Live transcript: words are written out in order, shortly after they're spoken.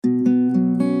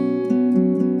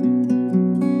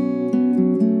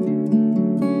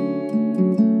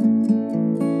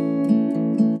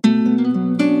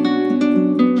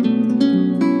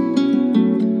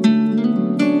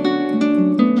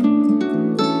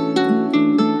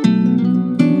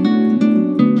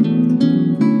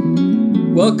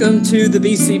Welcome to the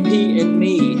BCP and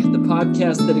Me, the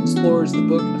podcast that explores the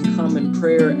Book of Common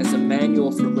Prayer as a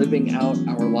manual for living out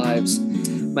our lives.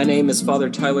 My name is Father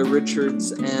Tyler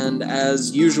Richards, and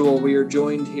as usual, we are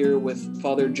joined here with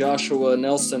Father Joshua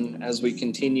Nelson as we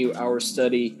continue our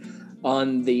study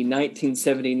on the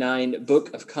 1979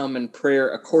 Book of Common Prayer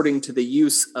according to the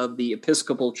use of the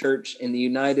Episcopal Church in the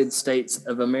United States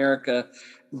of America.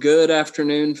 Good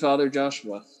afternoon, Father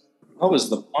Joshua. What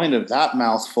was the point of that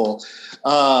mouthful?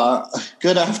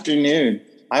 Good afternoon.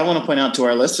 I want to point out to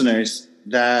our listeners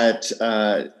that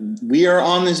we are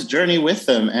on this journey with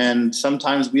them, and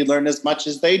sometimes we learn as much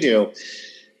as they do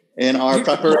in our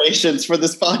preparations for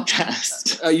this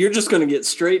podcast. You're just going to get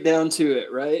straight down to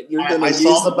it, right? I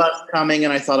saw the bus coming,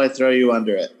 and I thought I'd throw you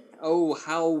under it. Oh,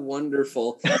 how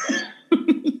wonderful.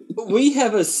 We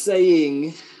have a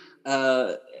saying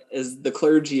as the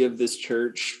clergy of this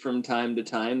church from time to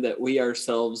time that we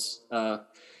ourselves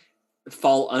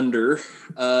fall under.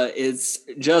 It's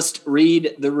just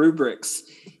read the rubrics.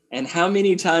 And how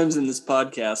many times in this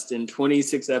podcast, in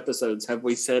 26 episodes, have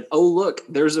we said, oh, look,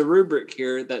 there's a rubric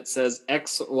here that says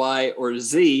X, Y, or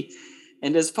Z.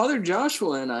 And as Father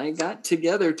Joshua and I got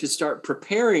together to start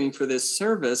preparing for this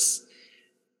service,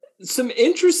 some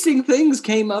interesting things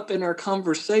came up in our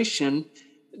conversation.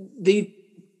 The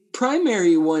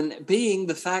primary one being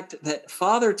the fact that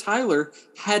Father Tyler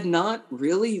had not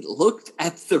really looked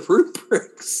at the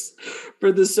rubrics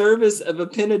for the service of a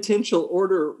penitential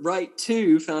order, Rite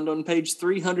 2, found on page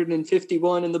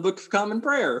 351 in the Book of Common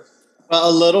Prayer. Well,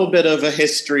 a little bit of a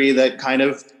history that kind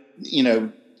of,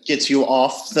 gets you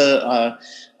off the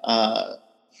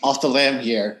lamb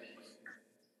here.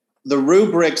 The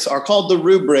rubrics are called the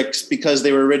rubrics because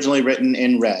they were originally written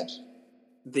in red.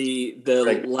 The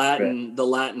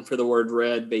Latin for the word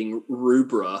red being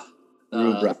rubra.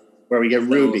 Rubra, where we get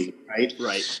ruby, right?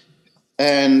 Right.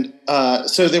 And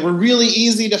so they were really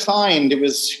easy to find. It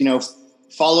was,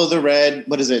 follow the red.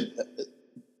 What is it?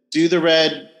 Do the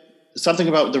red. Something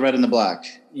about the red and the black.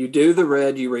 You do the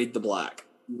red, you read the black.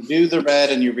 You do the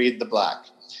red and you read the black.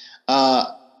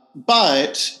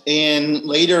 But in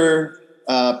later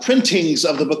printings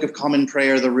of the Book of Common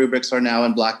Prayer, the rubrics are now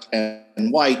in black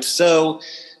and white. So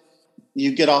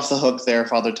you get off the hook there,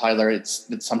 Father Tyler. It's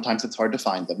sometimes it's hard to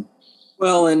find them.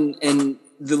 Well, and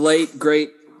the late,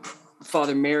 great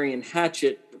Father Marion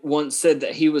Hatchett once said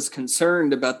that he was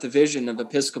concerned about the vision of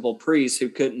Episcopal priests who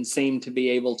couldn't seem to be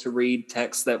able to read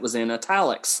text that was in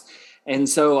italics. And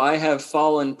so I have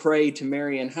fallen prey to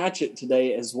Marion Hatchett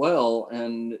today as well.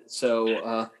 And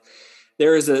so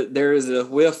there is a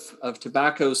whiff of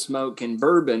tobacco smoke and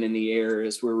bourbon in the air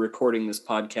as we're recording this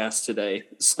podcast today.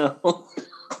 So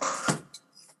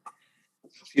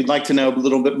if you'd like to know a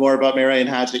little bit more about Marion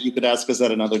Hatchett, you could ask us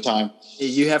at another time.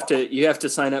 You have to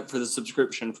sign up for the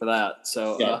subscription for that.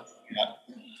 So,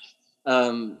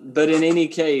 but in any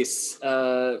case,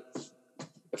 for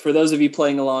those of you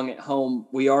playing along at home,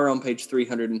 we are on page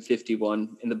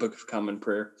 351 in the Book of Common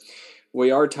Prayer.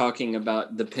 We are talking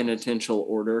about the penitential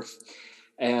order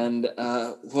and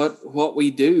what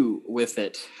we do with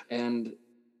it. And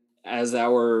as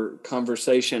our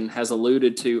conversation has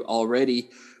alluded to already,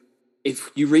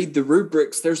 if you read the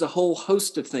rubrics, there's a whole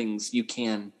host of things you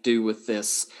can do with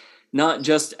this, not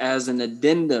just as an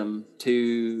addendum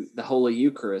to the Holy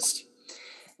Eucharist.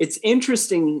 It's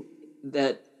interesting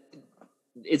that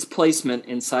its placement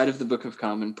inside of the Book of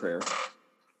Common Prayer.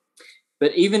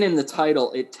 But even in the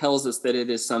title, it tells us that it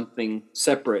is something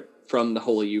separate from the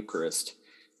Holy Eucharist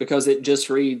because it just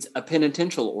reads a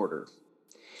penitential order.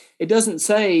 It doesn't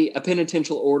say a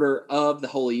penitential order of the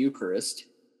Holy Eucharist.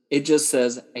 It just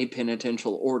says a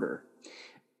penitential order,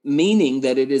 meaning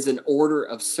that it is an order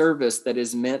of service that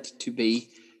is meant to be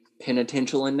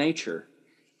penitential in nature.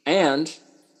 And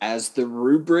as the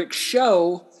rubrics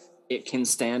show, it can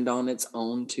stand on its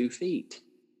own 2 feet.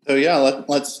 So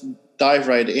let's dive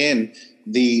right in.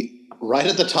 Right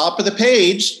at the top of the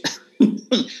page,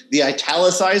 the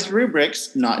italicized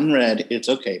rubrics, not in red. It's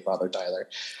okay, Father Tyler.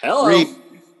 Hello. Read,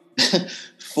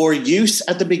 for use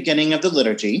at the beginning of the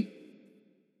liturgy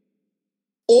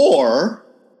or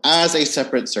as a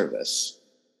separate service.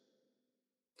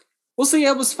 Well, see,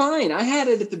 I was fine. I had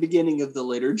it at the beginning of the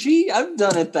liturgy. I've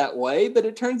done it that way, but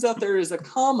it turns out there is a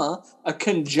comma, a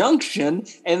conjunction,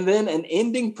 and then an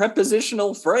ending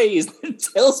prepositional phrase that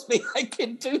tells me I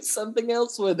can do something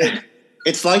else with it.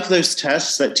 It's like those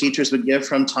tests that teachers would give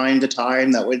from time to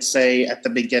time that would say at the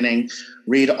beginning,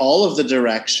 read all of the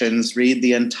directions, read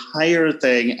the entire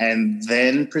thing, and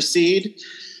then proceed.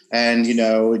 And,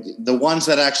 the ones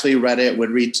that actually read it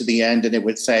would read to the end and it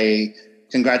would say,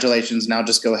 congratulations, now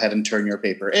just go ahead and turn your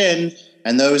paper in.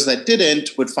 And those that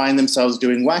didn't would find themselves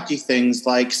doing wacky things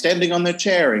like standing on their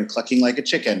chair and clucking like a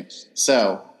chicken.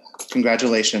 So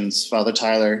congratulations, Father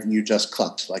Tyler, you just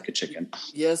clucked like a chicken.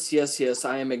 Yes.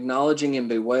 I am acknowledging and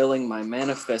bewailing my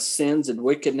manifest sins and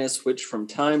wickedness, which from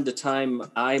time to time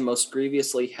I most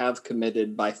grievously have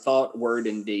committed by thought, word,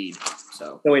 and deed.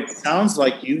 So it sounds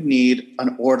like you need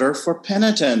an order for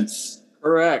penitence.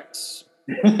 Correct.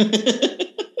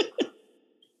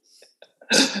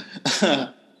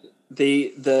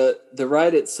 The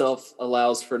rite itself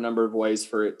allows for a number of ways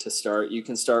for it to start. You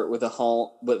can start with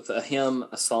a hymn,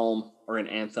 a psalm, or an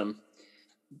anthem,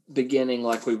 beginning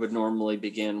like we would normally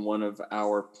begin one of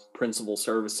our principal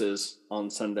services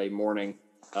on Sunday morning.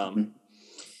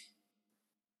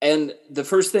 And the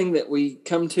first thing that we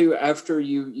come to after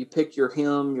you pick your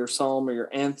hymn, your psalm, or your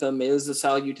anthem is a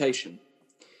salutation.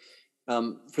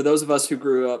 For those of us who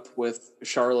grew up with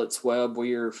Charlotte's Web,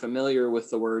 we are familiar with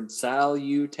the word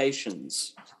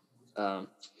salutations.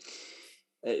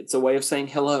 It's a way of saying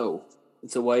hello.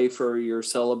 It's a way for your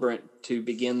celebrant to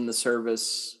begin the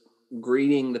service,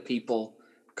 greeting the people,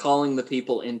 calling the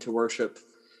people into worship.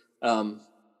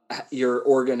 Your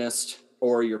organist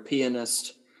or your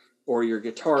pianist or your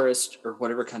guitarist or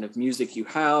whatever kind of music you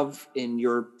have in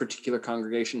your particular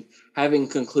congregation, having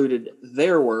concluded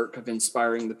their work of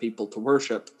inspiring the people to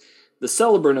worship, the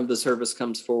celebrant of the service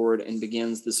comes forward and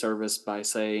begins the service by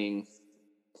saying,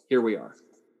 "Here we are."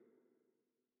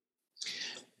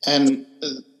 And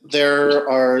there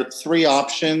are 3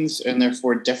 options, and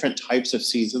therefore different types of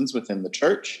seasons within the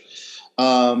church.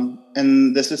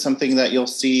 And this is something that you'll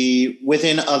see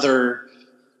within other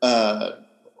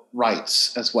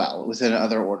rites as well, within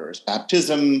other orders,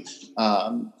 baptism,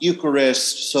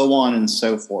 Eucharist, so on and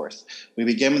so forth. We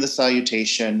begin with the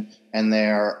salutation, and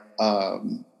they're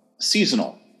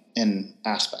seasonal in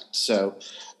aspect. So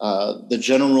the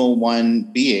general one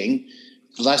being,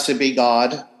 blessed be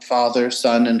God, Father,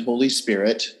 Son, and Holy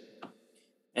Spirit.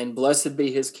 And blessed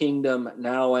be his kingdom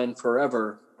now and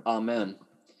forever. Amen.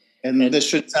 And this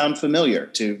should sound familiar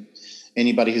to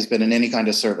anybody who's been in any kind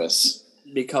of service.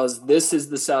 Because this is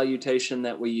the salutation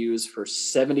that we use for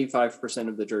 75%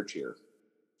 of the church year.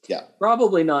 Yeah.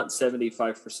 Probably not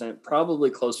 75%, probably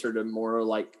closer to more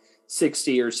like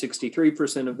 60 or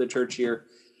 63% of the church year,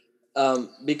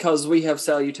 because we have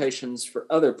salutations for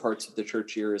other parts of the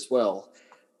church year as well.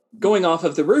 Going off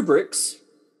of the rubrics,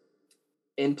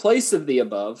 in place of the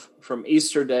above, from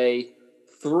Easter Day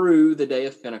through the day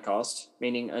of Pentecost,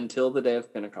 meaning until the day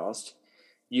of Pentecost,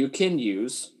 you can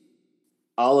use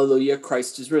Alleluia,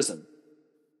 Christ is risen.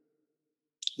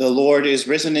 The Lord is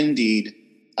risen indeed.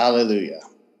 Alleluia.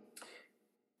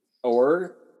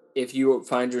 Or if you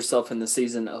find yourself in the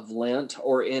season of Lent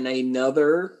or in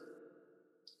another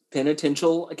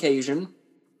penitential occasion,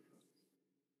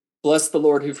 bless the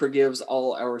Lord who forgives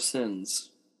all our sins.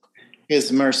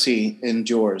 His mercy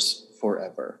endures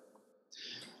forever.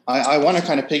 I want to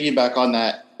kind of piggyback on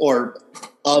that, or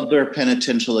other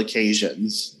penitential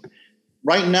occasions.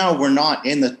 Right now, we're not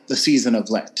in the season of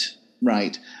Lent,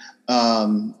 right?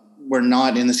 We're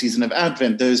not in the season of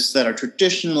Advent, those that are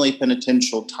traditionally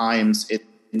penitential times in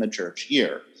the church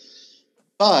year.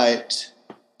 But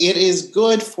it is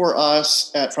good for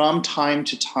us from time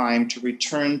to time to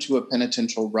return to a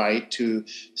penitential rite, to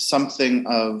something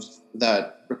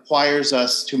that requires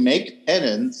us to make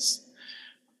penance,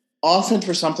 often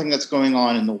for something that's going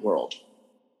on in the world.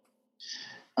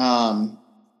 I'll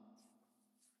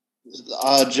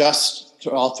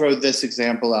throw this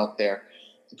example out there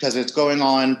because it's going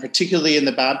on, particularly in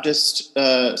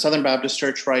the Southern Baptist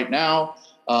Church right now.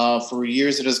 For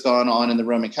years, it has gone on in the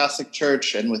Roman Catholic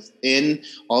Church and within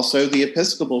also the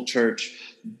Episcopal Church.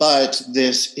 But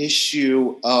this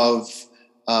issue of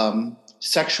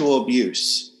sexual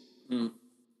abuse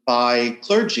by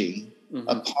clergy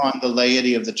upon the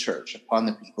laity of the church, upon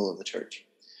the people of the church,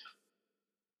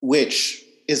 which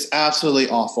is absolutely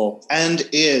awful and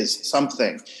is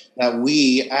something that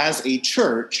we as a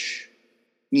church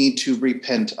need to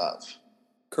repent of.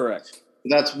 Correct.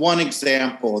 That's one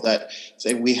example that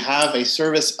say we have a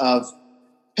service of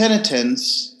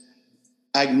penitence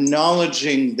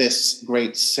acknowledging this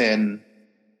great sin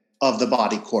of the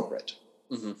body corporate.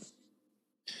 Mm-hmm.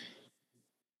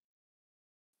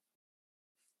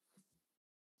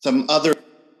 Some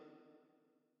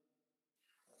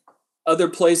other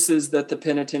places that the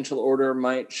penitential order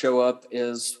might show up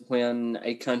is when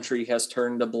a country has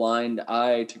turned a blind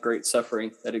eye to great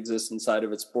suffering that exists inside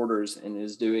of its borders and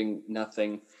is doing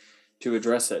nothing to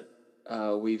address it.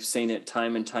 We've seen it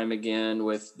time and time again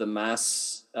with the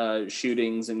mass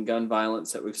shootings and gun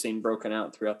violence that we've seen broken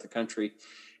out throughout the country.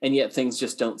 and yet things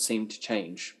just don't seem to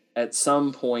change. At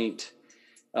some point,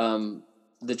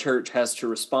 the church has to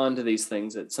respond to these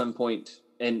things at some point,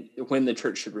 and when the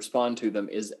church should respond to them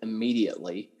is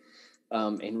immediately,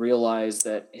 and realize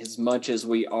that as much as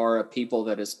we are a people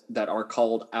that are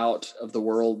called out of the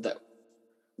world that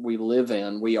we live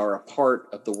in, we are a part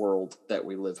of the world that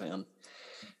we live in.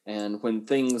 And when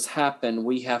things happen,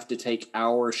 we have to take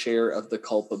our share of the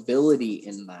culpability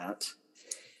in that.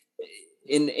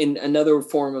 In another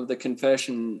form of the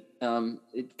confession,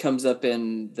 it comes up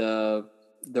in the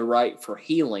Rite for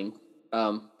healing,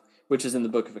 which is in the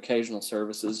Book of Occasional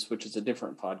Services, which is a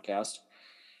different podcast.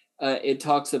 It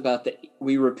talks about that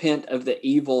we repent of the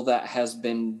evil that has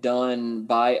been done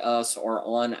by us or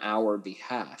on our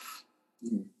behalf.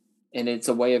 Mm. And it's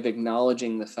a way of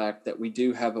acknowledging the fact that we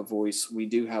do have a voice, we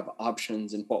do have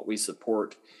options in what we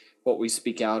support, what we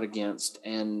speak out against.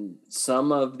 And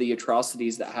some of the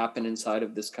atrocities that happen inside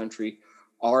of this country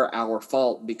are our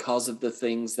fault because of the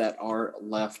things that are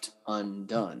left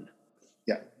undone.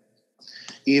 Yeah.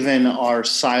 Even our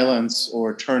silence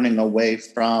or turning away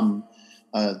from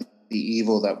the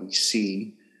evil that we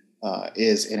see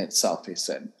is in itself a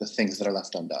sin, the things that are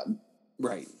left undone.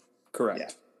 Right. Correct. Yeah.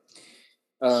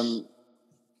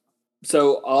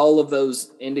 So all of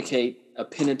those indicate a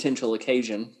penitential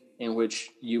occasion in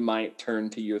which you might turn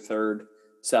to your third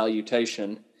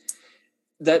salutation.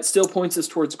 That still points us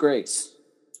towards grace.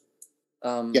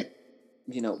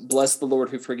 Bless the Lord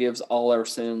who forgives all our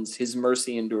sins. His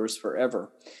mercy endures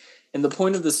forever. And the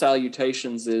point of the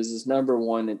salutations is number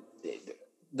one,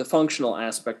 the functional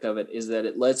aspect of it is that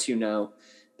it lets you know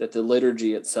that the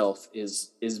liturgy itself is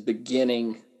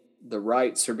beginning, the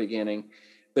rites are beginning,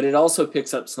 but it also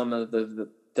picks up some of the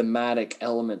thematic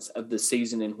elements of the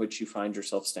season in which you find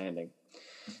yourself standing.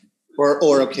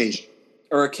 Or occasion.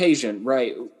 Or occasion,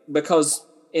 right. Because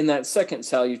in that second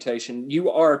salutation, you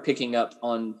are picking up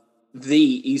on the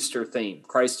Easter theme.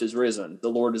 Christ is risen. The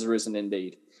Lord is risen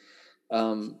indeed.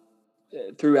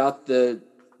 Throughout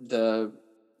the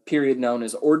period known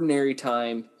as ordinary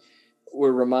time,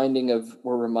 we're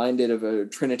reminded of a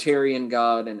Trinitarian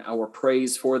God and our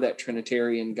praise for that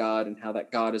Trinitarian God and how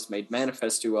that God is made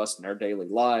manifest to us in our daily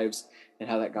lives and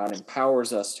how that God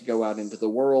empowers us to go out into the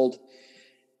world.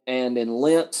 And in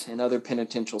Lent and other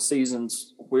penitential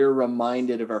seasons, we're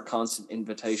reminded of our constant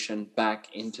invitation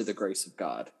back into the grace of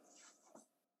God.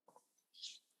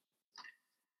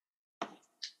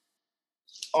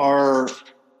 Our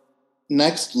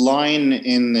next line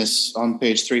in this on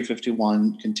page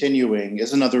 351, continuing,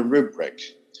 is another rubric.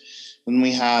 When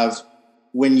we have,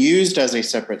 when used as a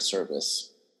separate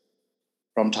service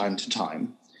from time to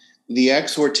time, the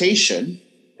exhortation,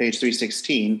 page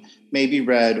 316, may be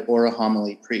read or a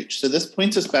homily preached. So this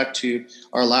points us back to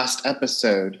our last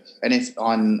episode, and if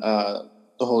on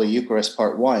the Holy Eucharist,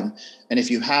 part 1. And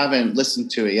if you haven't listened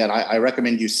to it yet, I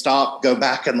recommend you stop, go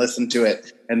back and listen to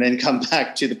it, and then come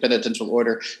back to the penitential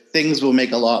order. Things will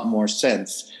make a lot more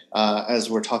sense as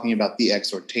we're talking about the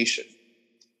exhortation.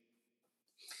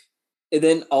 And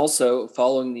then also,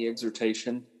 following the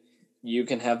exhortation, you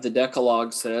can have the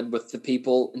Decalogue said with the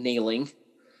people kneeling.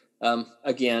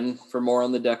 Again, for more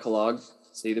on the Decalogue,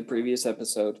 see the previous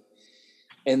episode.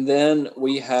 And then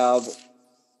we have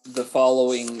the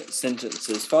following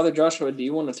sentences. Father Joshua, do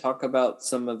you want to talk about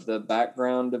some of the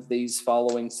background of these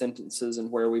following sentences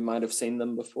and where we might have seen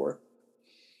them before?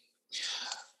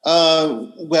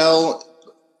 Well,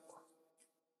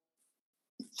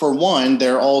 for one,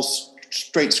 they're all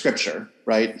straight scripture,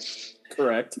 right?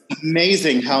 Correct.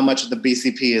 Amazing how much of the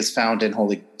BCP is found in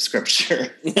Holy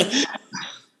Scripture.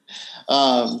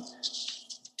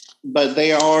 But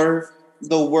they are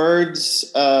the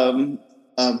words of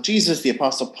Jesus, the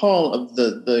Apostle Paul, of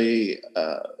the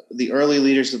early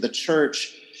leaders of the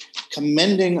church,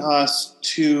 commending us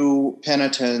to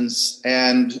penitence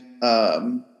and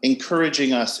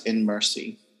encouraging us in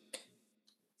mercy.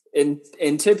 And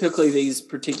typically these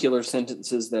particular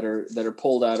sentences that are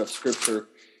pulled out of Scripture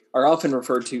are often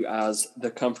referred to as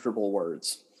the comfortable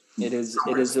words. It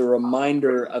is a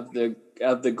reminder of the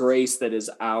grace that is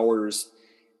ours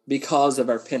because of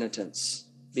our penitence,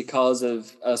 because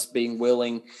of us being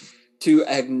willing to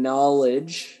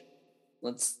acknowledge.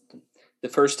 The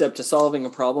first step to solving a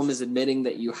problem is admitting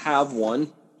that you have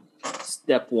one.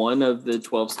 Step 1 of the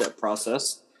 12-step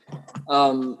process.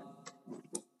 And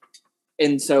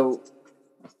so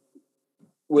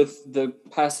with the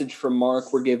passage from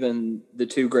Mark, we're given the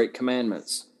 2 great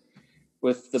commandments.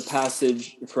 With the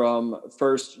passage from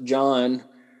 1 John,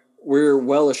 we're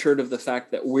well assured of the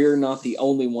fact that we're not the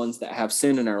only ones that have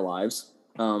sin in our lives.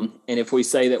 And if we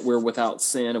say that we're without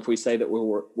sin, if we say that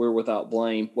we're without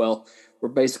blame, well, we're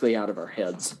basically out of our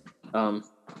heads.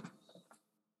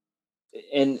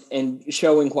 And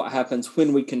showing what happens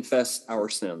when we confess our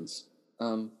sins.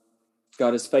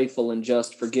 God is faithful and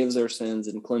just, forgives our sins,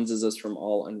 and cleanses us from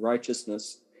all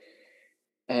unrighteousness.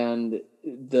 And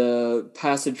the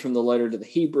passage from the letter to the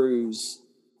Hebrews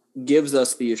gives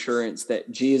us the assurance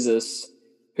that Jesus,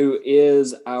 who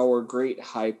is our great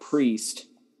high priest,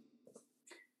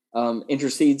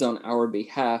 intercedes on our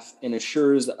behalf and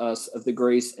assures us of the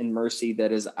grace and mercy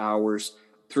that is ours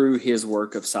through his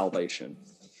work of salvation.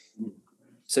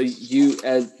 So you,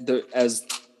 as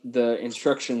the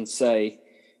instructions say,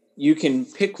 you can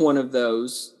pick one of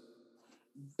those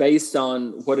based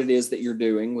on what it is that you're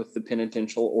doing with the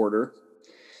penitential order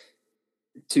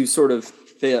to sort of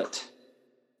fit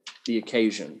the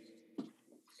occasion.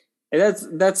 And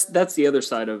that's the other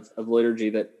side of liturgy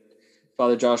that,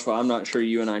 Father Joshua, I'm not sure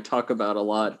you and I talk about a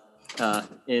lot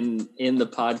in the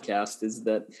podcast, is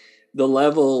that the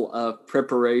level of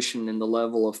preparation and the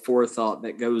level of forethought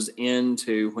that goes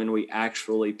into when we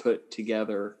actually put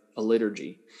together a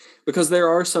liturgy. Because there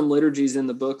are some liturgies in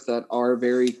the book that are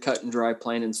very cut and dry,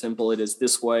 plain and simple. It is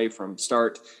this way from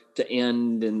start to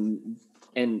end,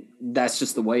 and that's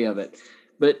just the way of it.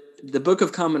 But the Book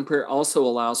of Common Prayer also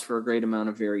allows for a great amount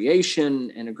of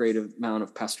variation and a great amount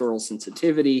of pastoral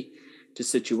sensitivity to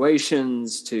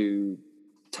situations, to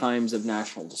times of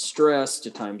national distress, to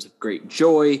times of great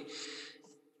joy.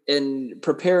 And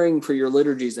preparing for your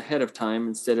liturgies ahead of time,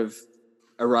 instead of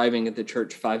arriving at the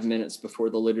church 5 minutes before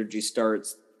the liturgy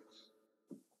starts,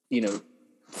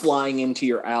 flying into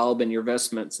your alb and your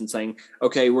vestments and saying,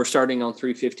 okay, we're starting on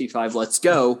 3:55, let's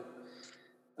go.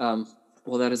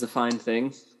 Well, that is a fine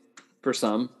thing for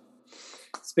some.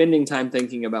 Spending time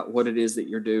thinking about what it is that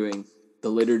you're doing, the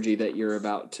liturgy that you're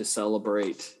about to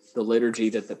celebrate, the liturgy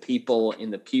that the people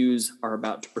in the pews are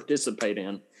about to participate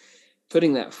in,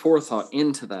 putting that forethought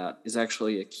into that is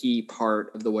actually a key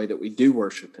part of the way that we do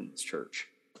worship in this church.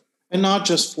 And not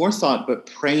just forethought, but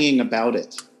praying about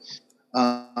it.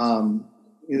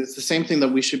 It's the same thing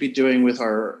that we should be doing with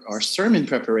our sermon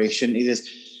preparation. It is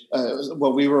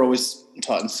what we were always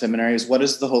taught in seminary is, what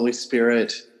is the Holy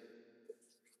Spirit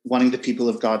wanting the people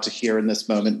of God to hear in this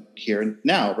moment, here and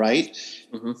now, right?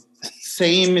 Mm-hmm.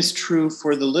 Same is true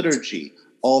for the liturgy.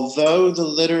 Although the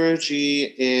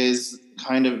liturgy is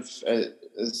kind of,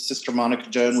 as Sister Monica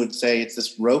Joan would say, it's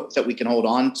this rope that we can hold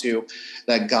on to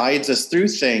that guides us through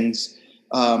things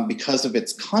because of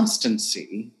its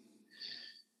constancy.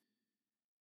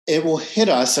 It will hit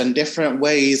us in different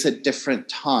ways at different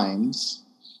times,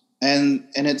 and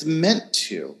it's meant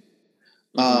to.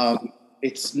 Mm-hmm.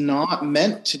 It's not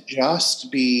meant to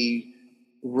just be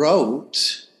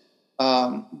rote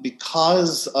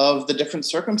because of the different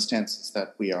circumstances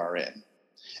that we are in.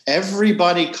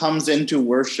 Everybody comes into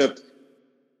worship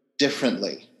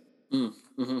differently.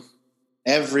 Mm-hmm.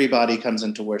 Everybody comes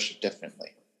into worship differently.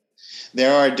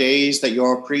 There are days that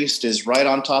your priest is right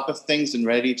on top of things and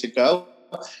ready to go.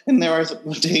 And there are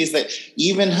days that,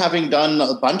 even having done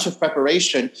a bunch of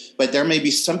preparation, but there may be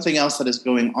something else that is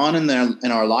going on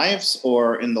in our lives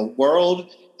or in the world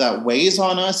that weighs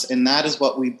on us, and that is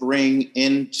what we bring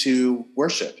into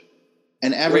worship.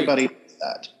 And everybody does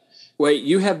that. Wait,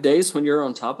 you have days when you're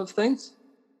on top of things?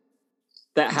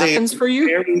 That happens for you?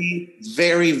 Very,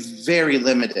 very, very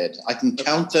limited. I can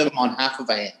count them on half of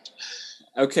a hand.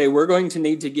 Okay, we're going to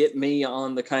need to get me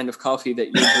on the kind of coffee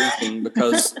that you're drinking,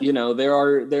 because there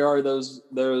are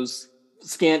those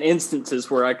scant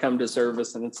instances where I come to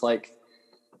service and it's like,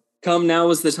 come,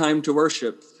 now is the time to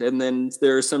worship. And then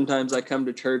there are sometimes I come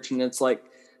to church and it's like,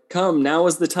 come, now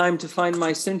is the time to find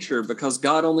my censure, because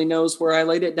God only knows where I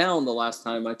laid it down the last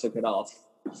time I took it off.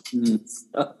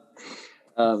 So,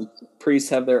 priests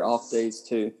have their off days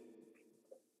too.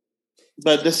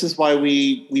 But this is why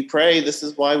we pray. This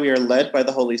is why we are led by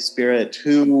the Holy Spirit,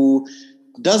 who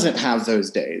doesn't have those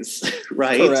days,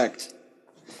 right? Correct.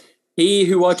 He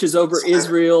who watches over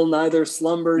Israel neither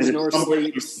slumbers nor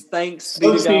sleeps. Thanks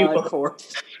be to God for.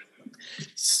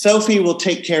 Sophie will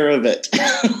take care of it.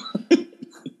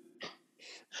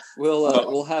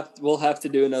 We'll have to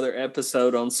do another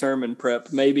episode on sermon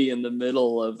prep, maybe in the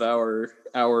middle of our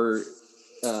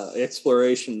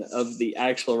exploration of the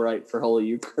actual rite for Holy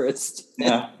Eucharist.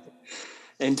 Yeah.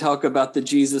 And talk about the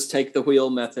Jesus take the wheel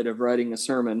method of writing a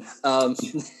sermon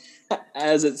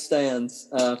as it stands.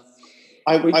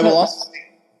 I will also,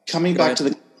 coming back to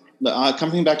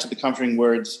the comforting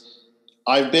words.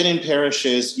 I've been in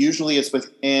parishes. Usually, it's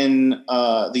within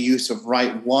the use of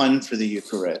Rite 1 for the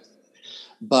Eucharist,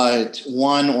 but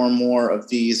one or more of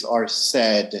these are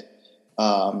said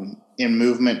in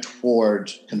movement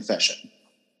toward confession.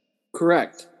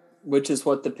 Correct. Which is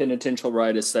what the penitential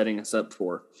rite is setting us up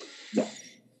for. Yeah.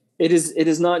 It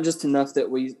is not just enough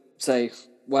that we say,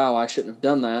 wow, I shouldn't have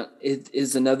done that. It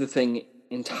is another thing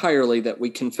entirely that we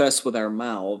confess with our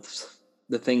mouths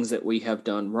the things that we have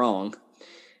done wrong.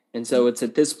 And so it's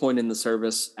at this point in the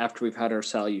service, after we've had our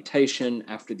salutation,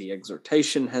 after the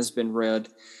exhortation has been read,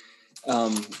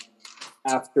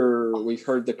 after we've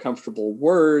heard the comfortable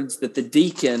words, that the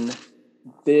deacon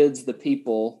bids the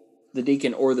people, the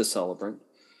deacon or the celebrant,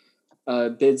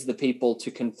 bids the people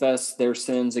to confess their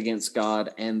sins against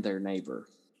God and their neighbor.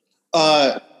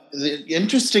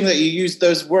 Interesting that you use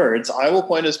those words. I will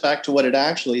point us back to what it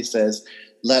actually says.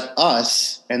 Let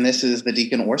us, and this is the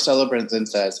deacon or celebrant, and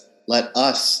says, let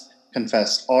us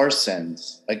confess our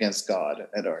sins against God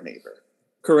and our neighbor.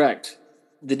 Correct.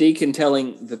 The deacon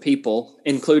telling the people,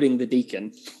 including the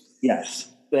deacon, yes,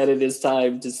 that it is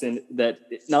time to sin, that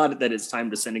not that it's time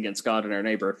to sin against God and our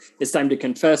neighbor. It's time to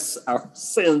confess our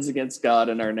sins against God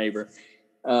and our neighbor.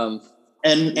 And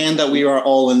that we are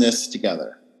all in this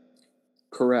together.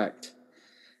 Correct.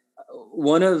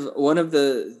 One of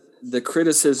the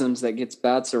criticisms that gets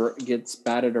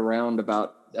batted around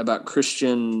about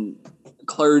Christian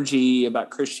clergy, about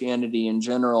Christianity in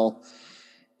general,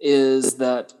 is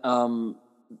that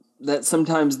that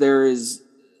sometimes there is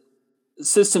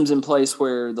systems in place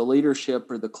where the leadership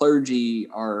or the clergy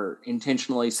are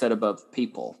intentionally set above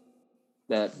people.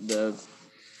 That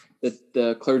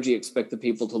the clergy expect the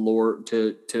people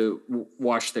to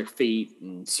wash their feet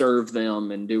and serve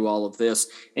them and do all of this.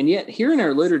 And yet here in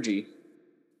our liturgy,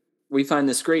 we find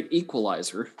this great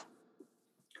equalizer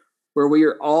where we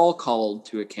are all called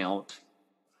to account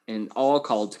and all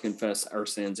called to confess our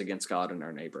sins against God and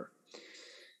our neighbor.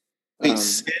 Wait,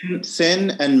 sin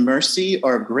and mercy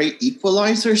are great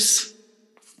equalizers?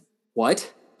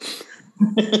 What?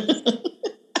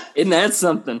 Isn't that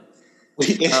something?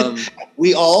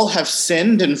 We all have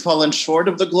sinned and fallen short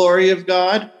of the glory of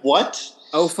God. What?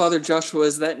 Oh, Father Joshua,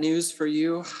 is that news for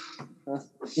you?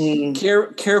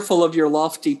 Careful of your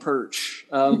lofty perch.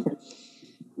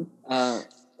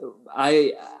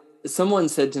 Someone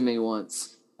said to me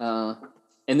once, and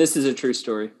this is a true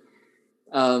story,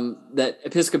 that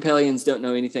Episcopalians don't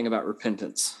know anything about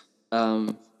repentance,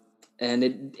 and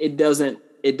it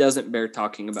doesn't bear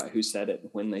talking about who said it,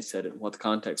 when they said it, and what the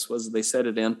context was they said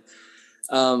it in.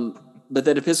 But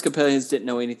that Episcopalians didn't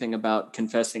know anything about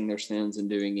confessing their sins and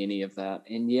doing any of that.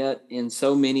 And yet, in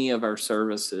so many of our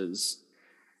services,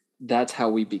 that's how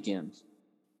we begin.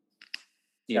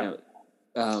 You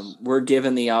know, we're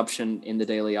given the option in the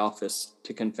daily office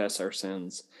to confess our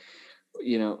sins.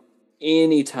 You know,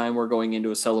 anytime we're going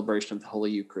into a celebration of the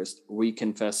Holy Eucharist, we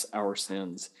confess our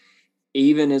sins.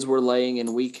 Even as we're laying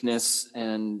in weakness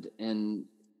and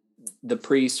the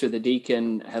priest or the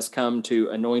deacon has come to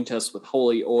anoint us with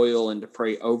holy oil and to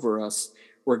pray over us,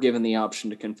 we're given the option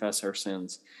to confess our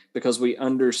sins, because we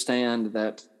understand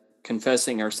that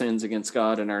confessing our sins against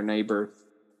God and our neighbor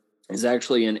is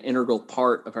actually an integral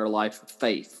part of our life of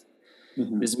faith.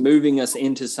 Mm-hmm. It is moving us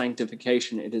into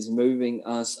sanctification. It is moving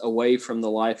us away from the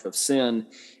life of sin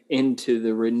into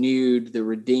the renewed, the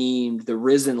redeemed, the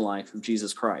risen life of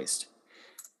Jesus Christ.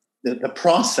 The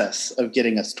process of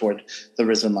getting us toward the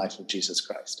risen life of Jesus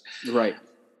Christ. Right.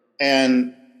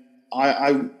 And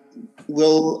I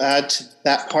will add to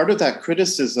that part of that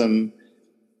criticism,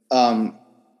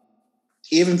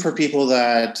 even for people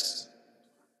that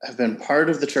have been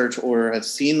part of the church or have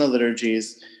seen the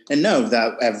liturgies and know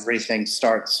that everything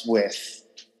starts with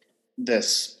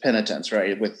this penitence,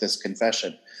 right? With this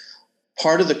confession.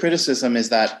 Part of the criticism is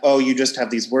that, you just have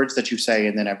these words that you say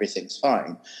and then everything's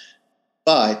fine.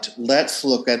 But let's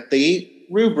look at the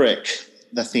rubric,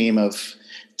 the theme of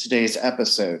today's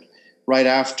episode. Right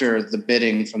after the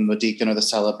bidding from the deacon or the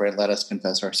celebrant, let us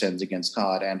confess our sins against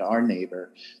God and our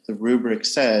neighbor, the rubric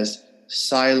says,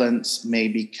 silence may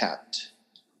be kept.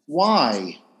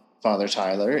 Why, Father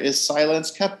Tyler, is silence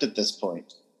kept at this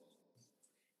point?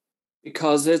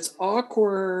 Because it's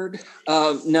awkward.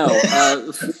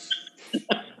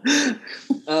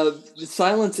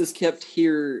 Silence is kept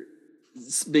here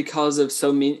because of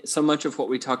so much of what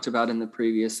we talked about in the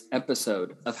previous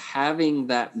episode, of having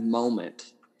that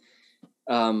moment,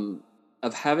 of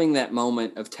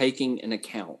taking an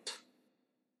account,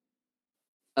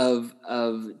 of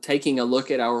taking a look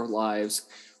at our lives,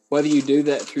 whether you do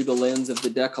that through the lens of the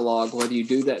Decalogue, whether you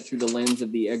do that through the lens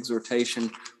of the exhortation,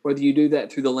 whether you do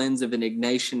that through the lens of an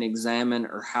Ignatian examen,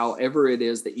 or however it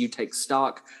is that you take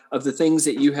stock of the things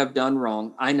that you have done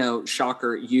wrong. I know,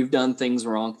 shocker, you've done things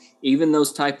wrong. Even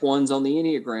those type 1s on the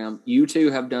Enneagram, you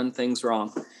too have done things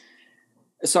wrong.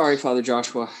 Sorry, Father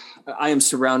Joshua. I am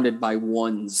surrounded by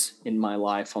ones in my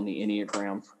life on the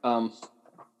Enneagram.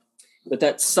 But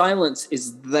that silence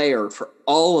is there for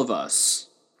all of us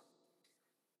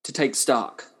to take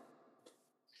stock.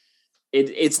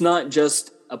 It's not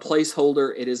just a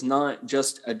placeholder. It is not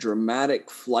just a dramatic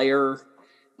flair.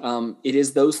 It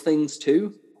is those things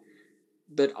too.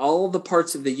 But all the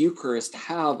parts of the Eucharist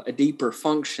have a deeper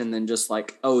function than just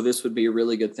like, oh, this would be a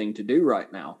really good thing to do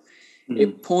right now.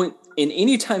 Mm-hmm. In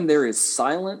any time there is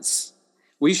silence,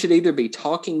 we should either be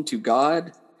talking to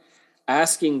God,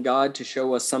 asking God to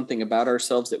show us something about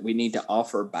ourselves that we need to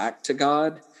offer back to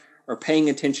God, or paying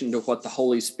attention to what the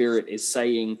Holy Spirit is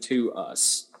saying to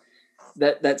us.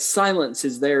 That silence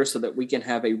is there so that we can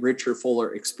have a richer,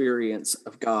 fuller experience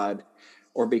of God,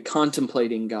 or be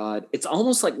contemplating God. It's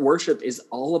almost like worship is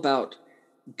all about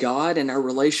God and our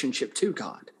relationship to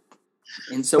God.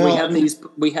 And so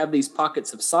we have these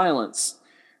pockets of silence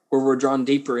where we're drawn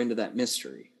deeper into that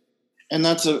mystery. And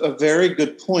that's a very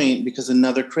good point, because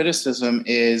another criticism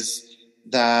is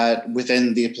that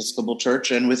within the Episcopal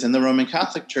Church and within the Roman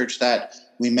Catholic Church, that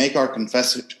we make our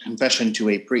confession to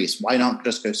a priest. Why not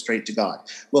just go straight to God?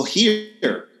 Well,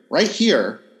 right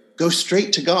here, go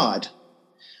straight to God.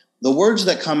 The words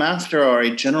that come after are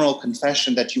a general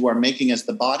confession that you are making as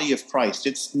the body of Christ.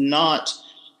 It's not,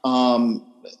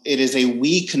 it is a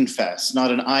we confess,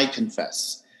 not an I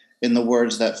confess in the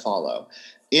words that follow.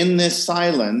 In this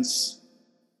silence,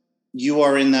 you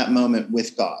are in that moment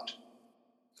with God.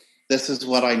 This is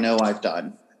what I know I've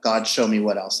done. God, show me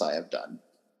what else I have done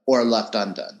or left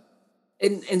undone.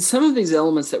 And some of these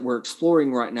elements that we're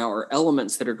exploring right now are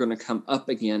elements that are going to come up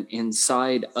again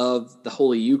inside of the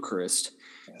Holy Eucharist.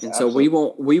 And absolutely.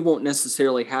 So we won't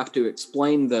necessarily have to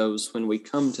explain those when we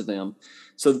come to them.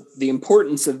 So the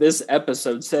importance of this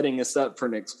episode setting us up for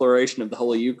an exploration of the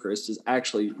Holy Eucharist is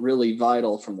actually really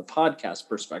vital from the podcast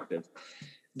perspective.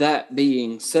 That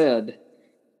being said,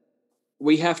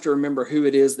 we have to remember who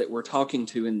it is that we're talking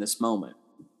to in this moment.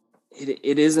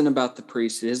 It isn't about the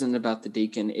priest. It isn't about the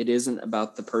deacon. It isn't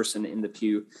about the person in the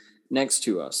pew next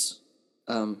to us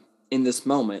in this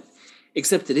moment,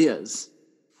 except it is.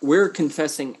 We're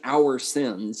confessing our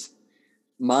sins,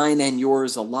 mine and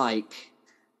yours alike,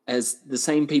 as the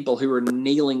same people who are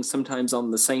kneeling sometimes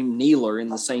on the same kneeler in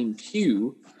the same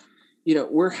pew. You know,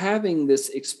 we're having this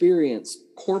experience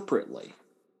corporately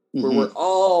where we're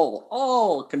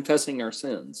all confessing our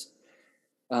sins.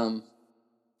 And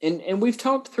we've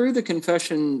talked through the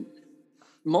confession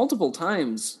multiple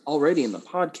times already in the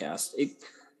podcast.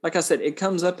 Like I said, it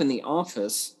comes up in the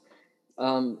office.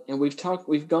 And we've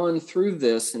gone through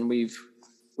this, and we've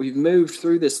moved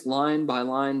through this line by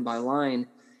line by line.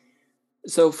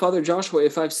 So, Father Joshua,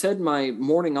 if I've said my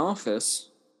morning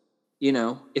office, you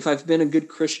know, if I've been a good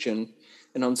Christian,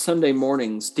 and on Sunday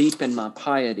mornings, deep in my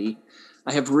piety,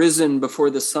 I have risen before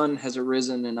the sun has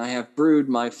arisen, and I have brewed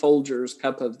my Folgers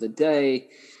cup of the day,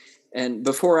 and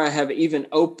before I have even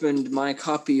opened my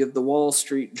copy of the Wall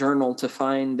Street Journal to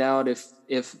find out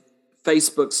if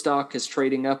Facebook stock is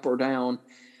trading up or down,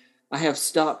 I have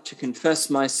stopped to confess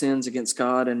my sins against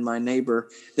God and my neighbor,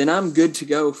 then I'm good to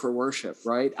go for worship,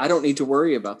 right? I don't need to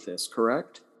worry about this,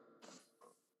 correct?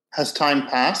 Has time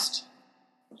passed?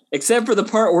 Except for the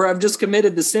part where I've just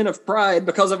committed the sin of pride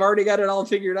because I've already got it all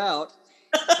figured out.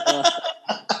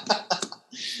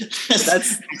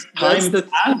 That's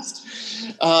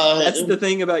the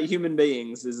thing about human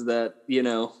beings, is that, you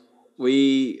know,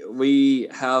 we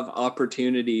have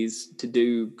opportunities to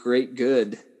do great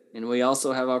good, and we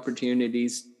also have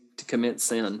opportunities to commit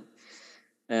sin.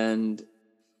 And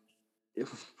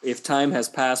if time has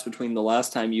passed between the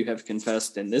last time you have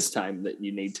confessed and this time that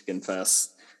you need to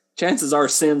confess, chances are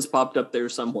sin's popped up there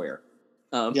somewhere.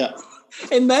 And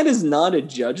that is not a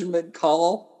judgment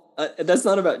call. That's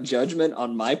not about judgment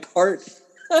on my part,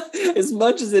 as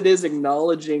much as it is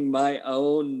acknowledging my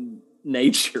own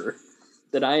nature,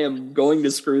 that I am going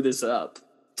to screw this up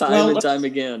time and time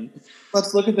again.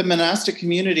 Let's look at the monastic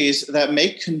communities that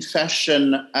make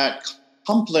confession at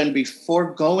Compline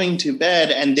before going to bed,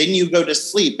 and then you go to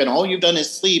sleep, and all you've done is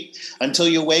sleep until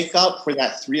you wake up for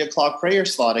that 3:00 prayer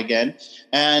slot again.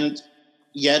 And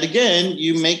yet again,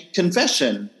 you make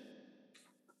confession.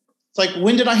 It's like,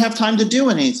 when did I have time to do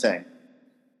anything?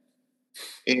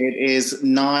 It is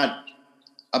not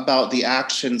about the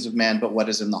actions of man, but what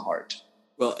is in the heart.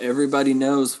 Well, everybody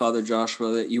knows, Father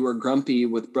Joshua, that you were grumpy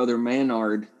with Brother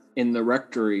Manard in the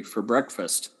rectory for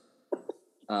breakfast.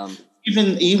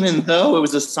 Even though it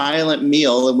was a silent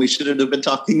meal and we shouldn't have been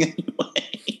talking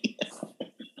anyway.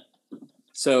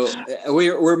 So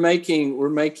we're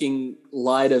making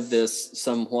light of this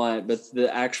somewhat, but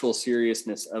the actual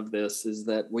seriousness of this is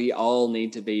that we all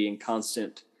need to be in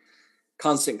constant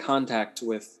contact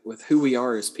with who we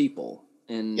are as people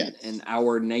and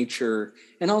our nature,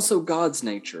 and also God's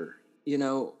nature.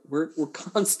 We're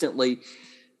constantly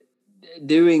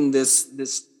doing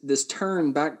this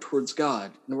turn back towards God,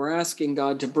 and we're asking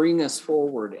God to bring us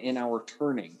forward in our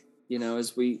turning.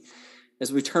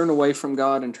 As we turn away from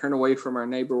God and turn away from our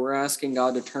neighbor, we're asking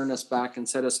God to turn us back and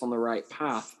set us on the right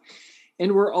path.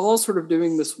 And we're all sort of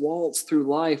doing this waltz through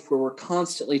life where we're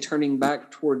constantly turning back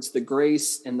towards the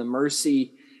grace and the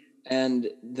mercy and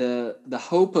the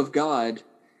hope of God,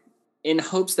 in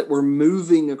hopes that we're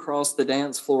moving across the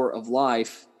dance floor of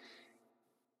life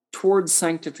towards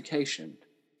sanctification.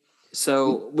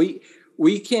 So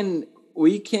we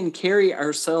can carry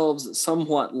ourselves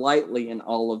somewhat lightly in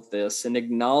all of this and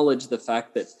acknowledge the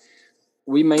fact that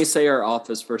we may say our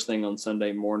office first thing on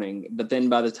Sunday morning, but then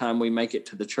by the time we make it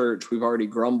to the church, we've already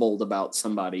grumbled about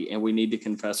somebody and we need to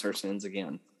confess our sins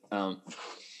again.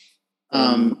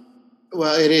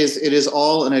 Well, it is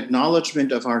all an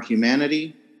acknowledgement of our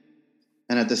humanity,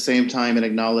 and at the same time, an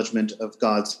acknowledgement of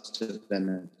God's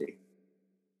divinity.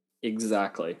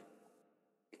 Exactly.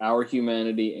 Our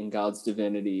humanity and God's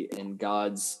divinity and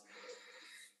God's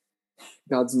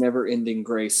never-ending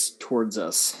grace towards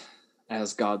us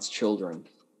as God's children.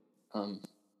 And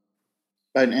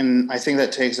I think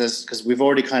that takes us, because we've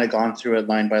already kind of gone through it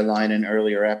line by line in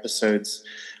earlier episodes,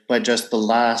 but just the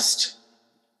last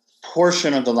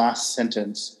portion of the last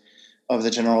sentence of the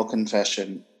general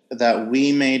confession, that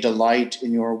we may delight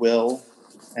in your will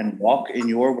and walk in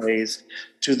your ways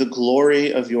to the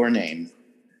glory of your name.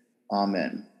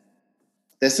 Amen.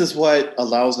 This is what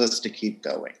allows us to keep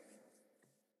going.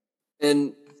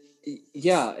 And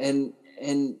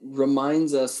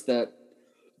reminds us that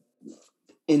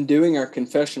in doing our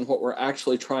confession, what we're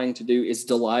actually trying to do is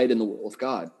delight in the will of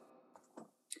God,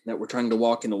 that we're trying to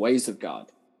walk in the ways of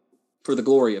God for the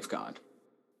glory of God.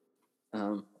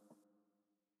 And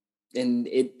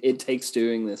it takes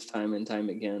doing this time and time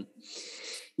again.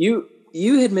 You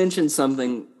had mentioned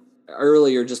something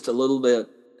earlier, just a little bit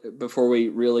before we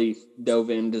really dove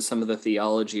into some of the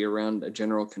theology around a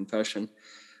general confession,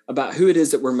 about who it is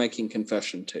that we're making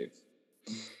confession to.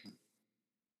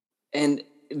 And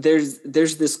there's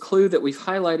this clue that we've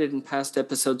highlighted in past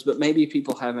episodes, but maybe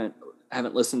people haven't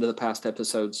listened to the past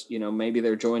episodes. Maybe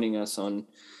they're joining us on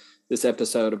this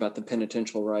episode about the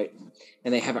penitential rite,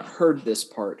 and they haven't heard this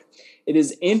part. It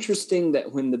is interesting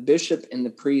that when the bishop and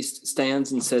the priest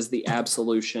stands and says the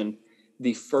absolution,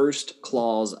 the first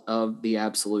clause of the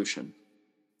absolution,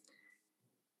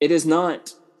 it is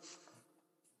not,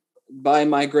 by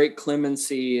my great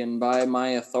clemency and by my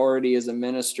authority as a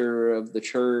minister of the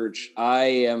church,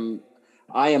 I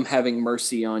am having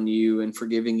mercy on you and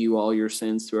forgiving you all your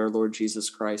sins through our Lord Jesus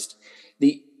Christ.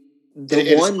 It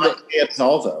is not te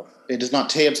absolvo. It is not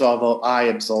te absolvo, I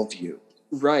absolve you.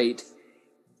 Right.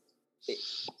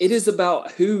 It is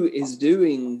about who is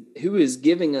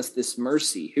giving us this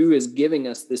mercy, who is giving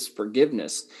us this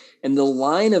forgiveness. And the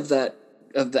line of the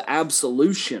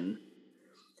absolution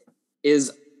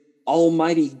is,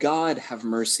 Almighty God, have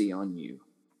mercy on you.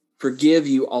 Forgive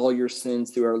you all your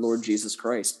sins through our Lord Jesus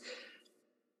Christ.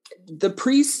 The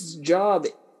priest's job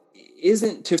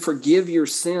isn't to forgive your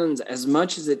sins as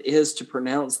much as it is to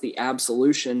pronounce the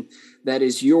absolution that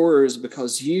is yours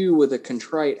because you, with a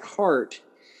contrite heart,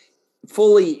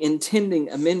 fully intending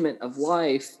amendment of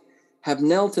life, have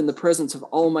knelt in the presence of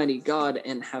Almighty God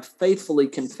and have faithfully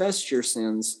confessed your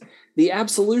sins. The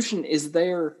absolution is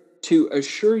there to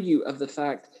assure you of the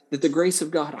fact that the grace of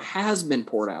God has been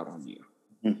poured out on you.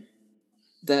 Mm-hmm.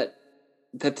 That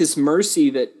this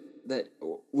mercy that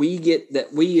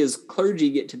we as clergy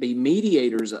get to be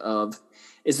mediators of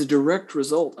is a direct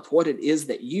result of what it is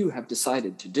that you have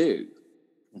decided to do.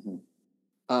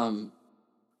 Mm-hmm.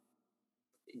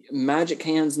 Magic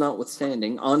hands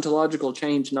notwithstanding, ontological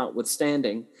change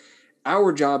notwithstanding,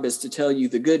 our job is to tell you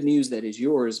the good news that is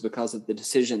yours because of the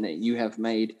decision that you have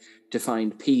made to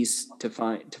find peace, to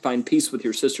find peace with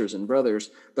your sisters and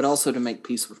brothers, but also to make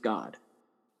peace with God.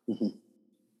 Mm-hmm.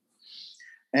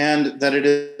 And that it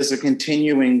is a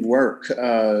continuing work.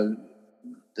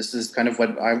 This is kind of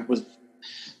what I was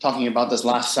talking about this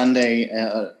last Sunday,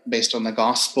 based on the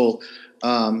gospel,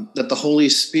 that the Holy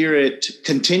Spirit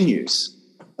continues,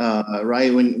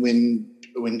 right?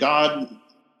 When God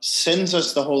sends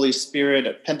us the Holy Spirit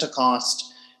at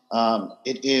Pentecost,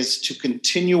 it is to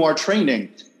continue our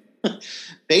training,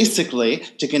 basically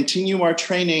to continue our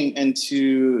training and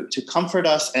to comfort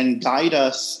us and guide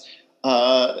us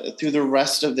through the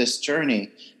rest of this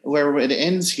journey. where it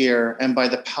ends here, and by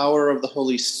the power of the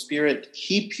Holy Spirit,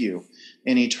 keep you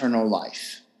in eternal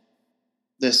life.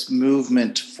 This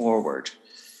movement forward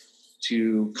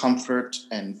to comfort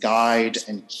and guide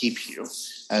and keep you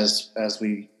as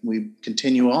we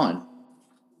continue on.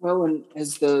 Well, and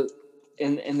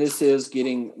and this is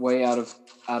getting way out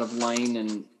of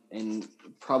lane and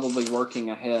probably working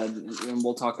ahead, and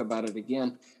we'll talk about it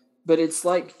again. But it's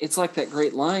like that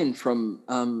great line from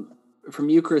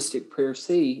Eucharistic Prayer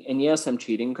C. And yes, I'm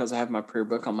cheating because I have my prayer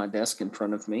book on my desk in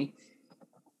front of me.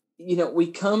 We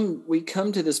come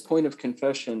to this point of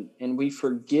confession and we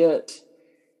forget.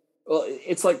 Well,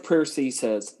 it's like Prayer C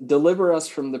says, deliver us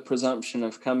from the presumption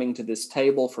of coming to this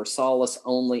table for solace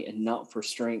only and not for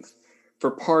strength,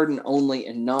 for pardon only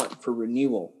and not for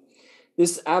renewal.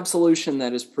 This absolution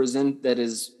that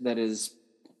is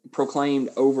proclaimed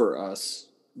over us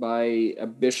by a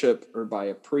bishop or by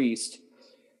a priest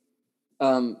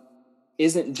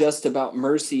isn't just about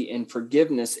mercy and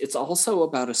forgiveness. It's also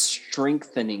about a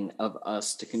strengthening of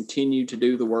us to continue to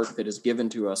do the work that is given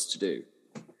to us to do.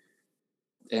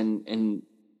 And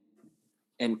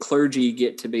clergy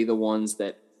get to be the ones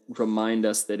that remind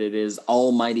us that it is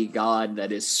Almighty God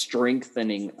that is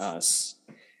strengthening us,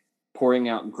 pouring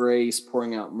out grace,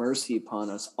 pouring out mercy upon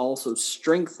us, also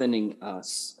strengthening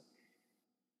us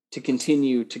to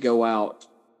continue to go out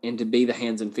and to be the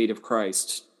hands and feet of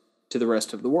Christ to the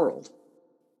rest of the world.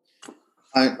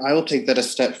 I will take that a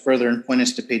step further and point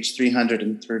us to page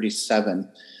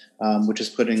 337, which is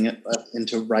putting it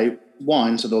into Rite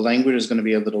 1. So the language is going to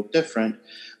be a little different,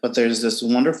 but there's this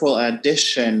wonderful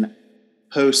addition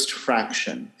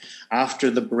post-fraction after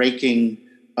the breaking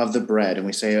of the bread. And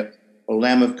we say, O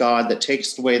Lamb of God that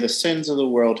takes away the sins of the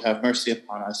world, have mercy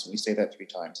upon us. And we say that 3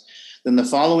 times. Then the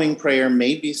following prayer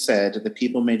may be said, the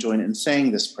people may join in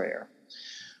saying this prayer.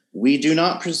 We do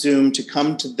not presume to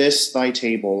come to this thy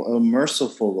table, O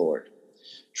merciful Lord,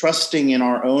 trusting in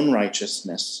our own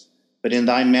righteousness, but in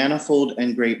thy manifold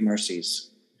and great mercies.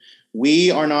 We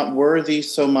are not worthy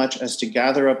so much as to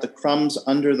gather up the crumbs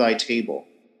under thy table,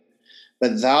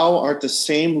 but thou art the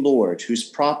same Lord whose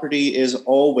property is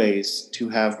always to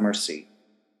have mercy.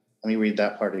 Let me read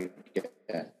that part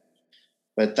again.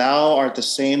 But thou art the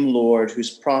same Lord whose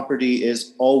property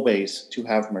is always to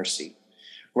have mercy.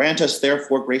 Grant us,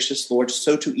 therefore, gracious Lord,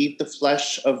 so to eat the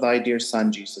flesh of thy dear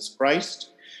Son, Jesus Christ,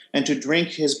 and to drink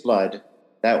his blood,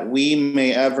 that we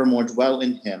may evermore dwell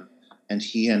in him, and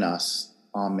he in us.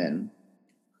 Amen.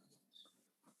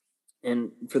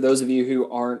 And for those of you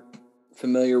who aren't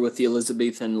familiar with the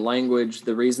Elizabethan language,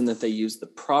 the reason that they use the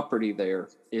property there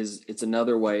is it's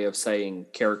another way of saying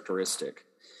characteristic.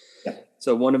 Yeah.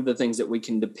 So one of the things that we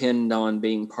can depend on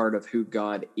being part of who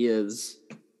God is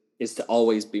to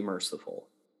always be merciful.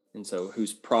 And so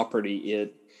whose property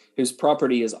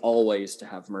is always to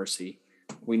have mercy.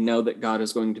 We know that God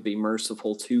is going to be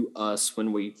merciful to us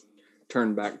when we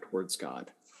turn back towards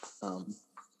God.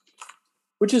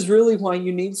 Which is really why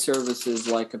you need services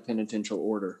like a penitential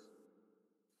order.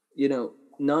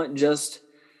 Not just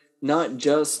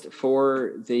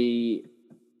for the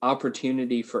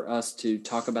opportunity for us to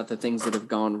talk about the things that have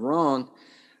gone wrong,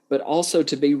 but also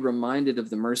to be reminded of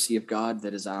the mercy of God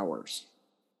that is ours.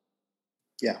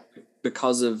 Yeah.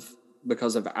 Because of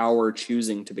our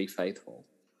choosing to be faithful.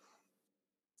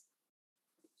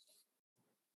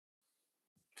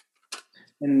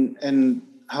 And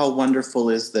how wonderful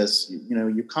is this?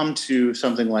 You come to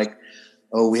something like,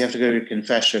 oh, we have to go to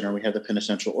confession, or we have the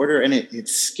penitential order, and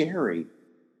it's scary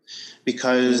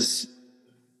because,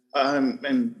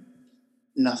 and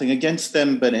nothing against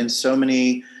them, but in so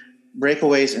many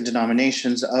breakaways and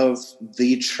denominations of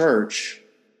the church,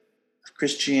 of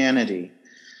Christianity,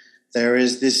 there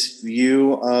is this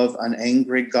view of an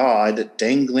angry God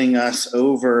dangling us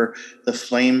over the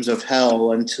flames of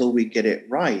hell until we get it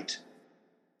right.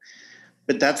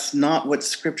 But that's not what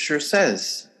Scripture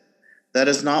says. That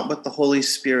is not what the Holy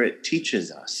Spirit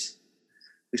teaches us.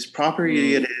 Whose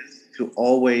property it is to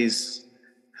always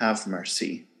have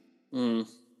mercy.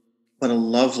 What a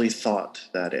lovely thought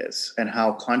that is, and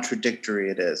how contradictory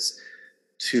it is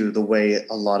to the way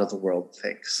a lot of the world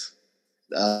thinks.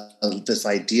 This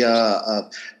idea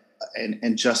of,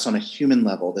 and just on a human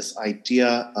level, this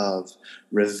idea of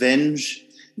revenge,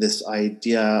 this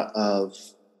idea of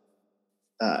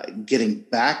getting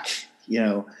back,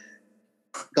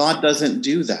 God doesn't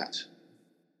do that.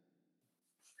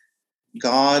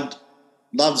 God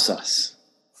loves us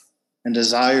and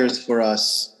desires for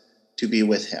us to be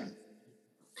with him.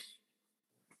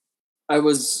 I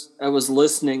was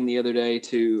listening the other day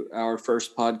to our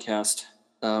first podcast,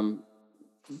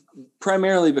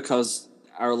 primarily because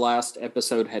our last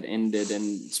episode had ended,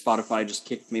 and Spotify just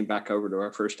kicked me back over to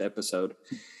our first episode.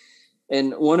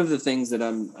 And one of the things that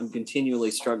I'm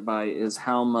continually struck by is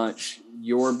how much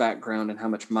your background and how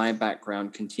much my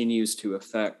background continues to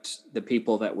affect the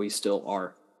people that we still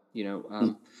are.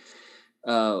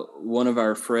 One of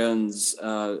our friends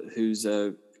who's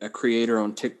a creator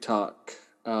on TikTok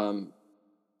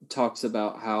talks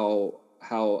about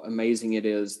how amazing it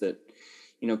is that,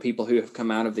 people who have come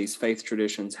out of these faith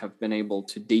traditions have been able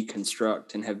to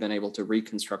deconstruct and have been able to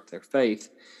reconstruct their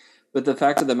faith. But the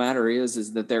fact of the matter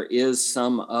is that there is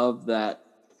some of that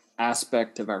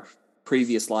aspect of our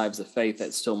previous lives of faith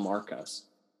that still mark us,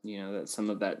 that some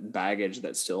of that baggage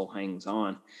that still hangs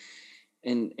on.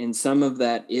 And some of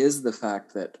that is the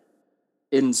fact that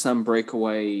in some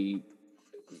breakaway,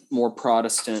 more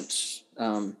Protestant,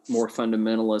 more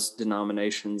fundamentalist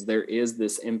denominations, there is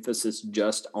this emphasis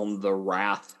just on the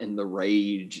wrath and the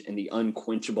rage and the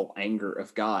unquenchable anger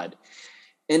of God.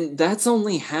 And that's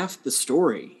only half the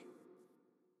story.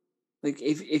 Like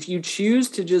if you choose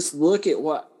to just look at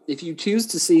if you choose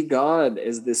to see God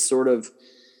as this sort of,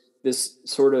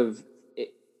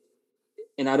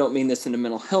 and I don't mean this in a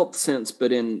mental health sense,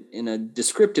 but in a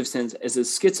descriptive sense, as a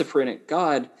schizophrenic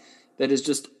God that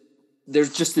is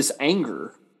there's just this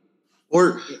anger.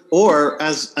 Or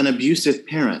as an abusive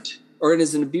parent. Or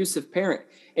as an abusive parent.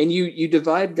 And you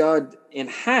divide God in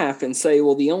half and say,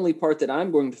 well, the only part that I'm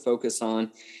going to focus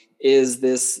on is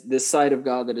this side of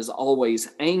God that is always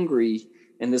angry,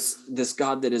 and this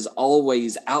God that is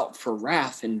always out for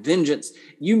wrath and vengeance.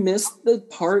 You miss the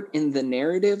part in the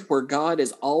narrative where God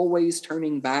is always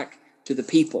turning back to the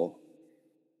people.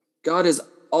 God is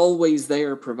always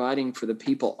there providing for the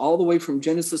people, all the way from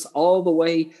Genesis, all the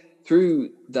way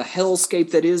through the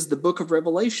hellscape that is the book of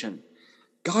Revelation.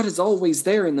 God is always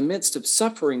there in the midst of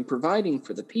suffering, providing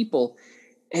for the people.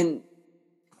 And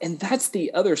that's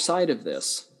the other side of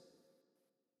this.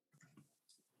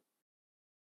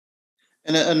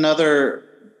 And another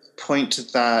point to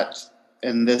that,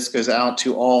 and this goes out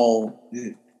to all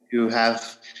who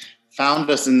have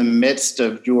found us in the midst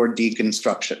of your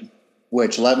deconstruction,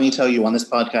 which, let me tell you, on this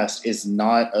podcast is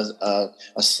not a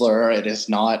slur. It is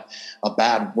not a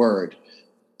bad word,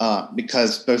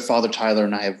 because both Father Tyler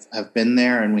and I have been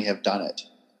there and we have done it.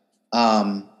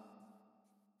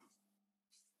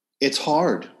 It's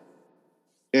hard.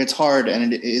 It's hard,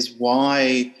 and it is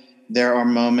why there are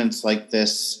moments like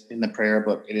this in the prayer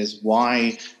book. It is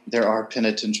why there are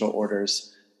penitential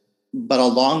orders. But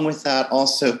along with that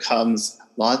also comes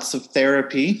lots of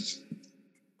therapy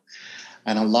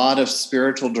and a lot of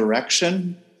spiritual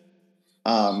direction.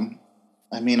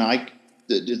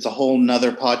 It's a whole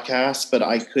nother podcast, but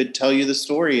I could tell you the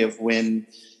story of when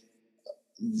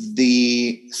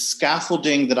the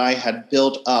scaffolding that I had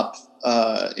built up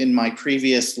in my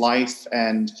previous life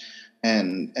and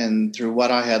through what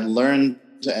I had learned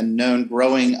and known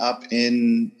growing up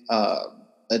in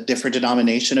a different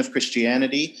denomination of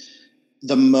Christianity,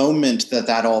 the moment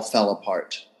that all fell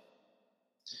apart,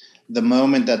 the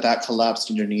moment that collapsed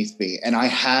underneath me, and I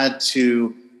had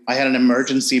an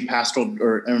emergency pastoral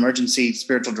or an emergency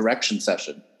spiritual direction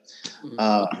session.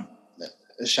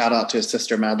 Shout out to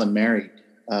Sister Madeline Mary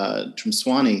from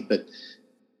Swanee, but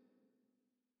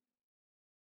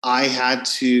I had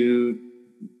to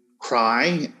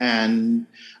cry and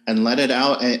let it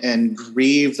out and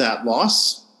grieve that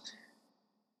loss.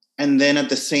 And then at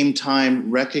the same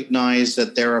time, recognize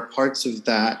that there are parts of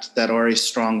that are a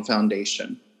strong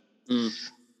foundation,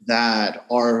 that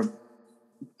are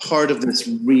part of this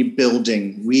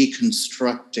rebuilding,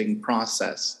 reconstructing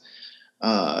process,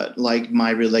 like my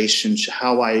relationship,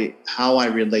 how I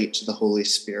relate to the Holy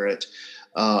Spirit,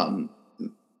 how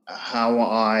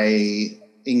I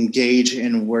engage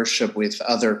in worship with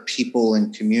other people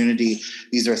and community.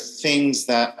 These are things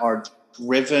that are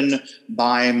driven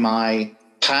by my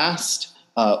past,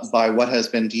 by what has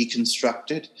been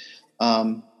deconstructed,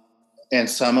 and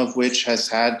some of which has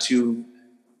had to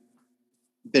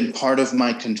been part of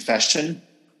my confession.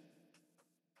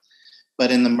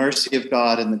 But in the mercy of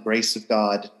God and the grace of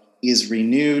God is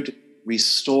renewed,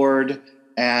 restored,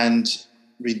 and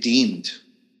redeemed.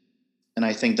 And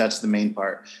I think that's the main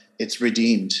part. It's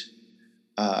redeemed.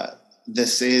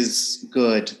 This is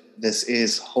good. This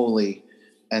is holy.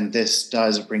 And this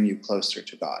does bring you closer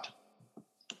to God.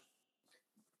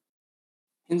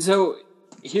 And so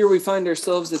here we find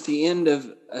ourselves at the end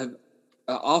of an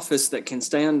office that can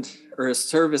stand, or a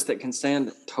service that can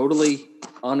stand totally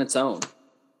on its own.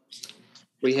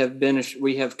 We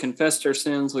have confessed our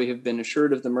sins. We have been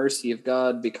assured of the mercy of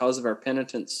God because of our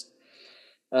penitence.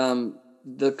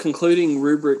 The concluding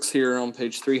rubrics here on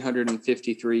page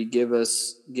 353 give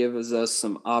us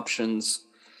some options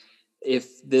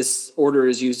if this order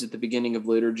is used at the beginning of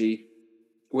liturgy,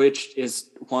 which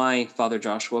is why, Father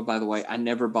Joshua, by the way, I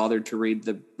never bothered to read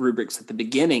the rubrics at the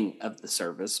beginning of the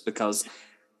service, because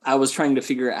I was trying to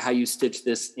figure out how you stitch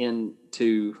this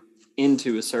into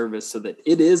a service so that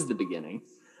it is the beginning.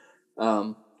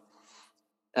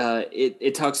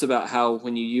 It talks about how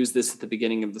when you use this at the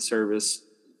beginning of the service,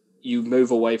 you move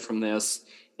away from this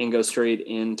and go straight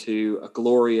into a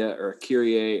Gloria or a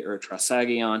Kyrie or a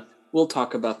Trisagion. We'll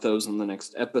talk about those in the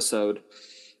next episode.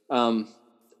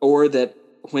 Or that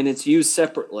when it's used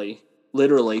separately,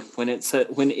 literally, when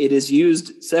it is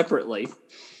used separately,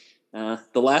 the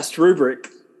last rubric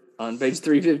on page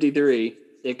 353,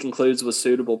 it concludes with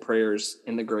suitable prayers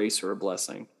in the grace or a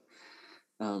blessing.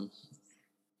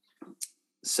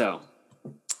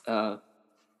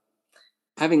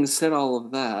 Having said all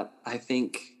of that, I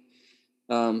think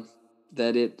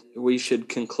that we should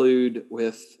conclude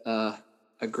with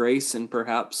a grace and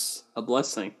perhaps a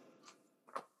blessing.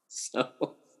 So,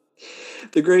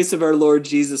 the grace of our Lord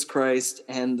Jesus Christ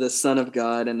and the Son of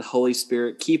God and the Holy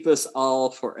Spirit keep us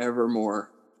all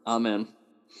forevermore. Amen.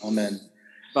 Amen.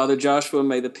 Father Joshua,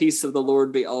 may the peace of the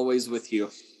Lord be always with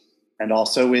you. And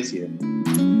also with you.